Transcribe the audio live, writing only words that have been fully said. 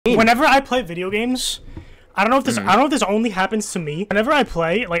Whenever I play video games, I don't know if this only happens to me. Whenever I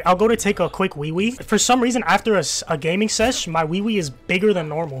play, like, I'll go to take a quick wee-wee. For some reason, after a gaming sesh, my wee-wee is bigger than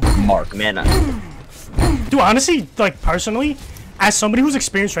normal. Mark, man. Dude, honestly, like, personally, as somebody who's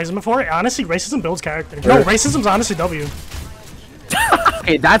experienced racism before, honestly, racism builds character. No, racism's honestly W.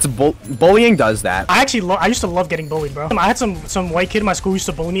 Hey, that's bullying does that. I used to love getting bullied, bro. I had some white kid in my school who used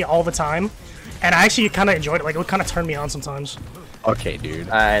to bully me all the time, and I actually kind of enjoyed it. Like, it would kind of turn me on sometimes. Okay, dude.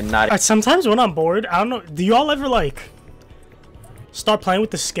 Sometimes when I'm bored, I don't know. Do y'all ever like start playing with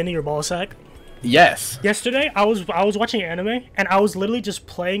the skin of your ball sack? Yes. Yesterday, I was watching anime, and I was literally just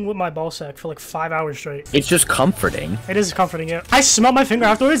playing with my ball sack for like 5 hours straight. It's just comforting. It is comforting, yeah. I smelled my finger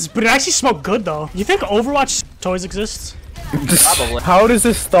afterwards, but it actually smelled good though. You think Overwatch toys exist? Probably. How does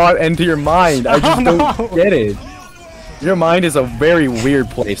this thought enter your mind? I just don't get it. Your mind is a very weird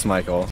place, Michael.